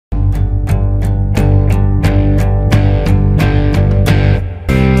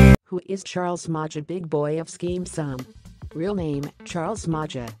is Charles Maja, Big Boy of Skeem Saam. Real name, Charles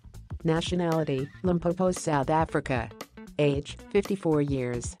Maja. Nationality, Limpopo, South Africa. Age, 54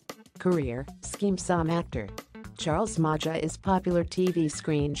 years. Career, Skeem Saam actor. Charles Maja is popular TV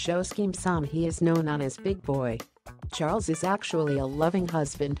screen show Skeem Saam. He is known on as Big Boy. Charles is actually a loving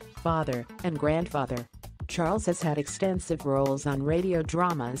husband, father, and grandfather. Charles has had extensive roles on radio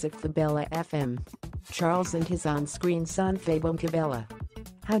dramas at Fabella FM. Charles and his on-screen son Fabo Mkabela.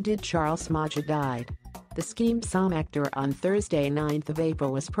 How did Charles Maja died? The Skeem Saam actor on Thursday 9th of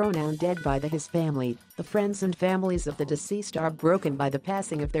April was pronounced dead by his family. The friends and families of the deceased are broken by the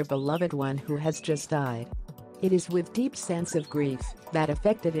passing of their beloved one who has just died. It is with deep sense of grief that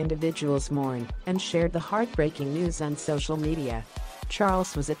affected individuals mourned and shared the heartbreaking news on social media.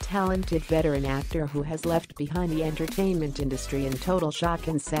 Charles was a talented veteran actor who has left behind the entertainment industry in total shock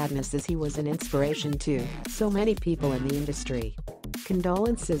and sadness, as he was an inspiration to so many people in the industry.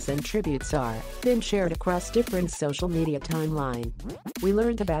 Condolences and tributes are then shared across different social media timeline. We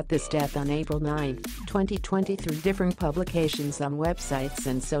learned about this death on April 9, 2020 through different publications on websites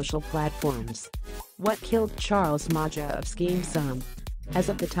and social platforms. What killed Charles Maja of Skeem Saam? As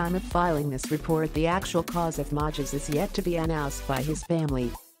of the time of filing this report, the actual cause of Maja's is yet to be announced by his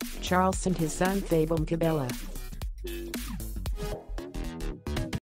family. Charles and his son Fabo Mkabela.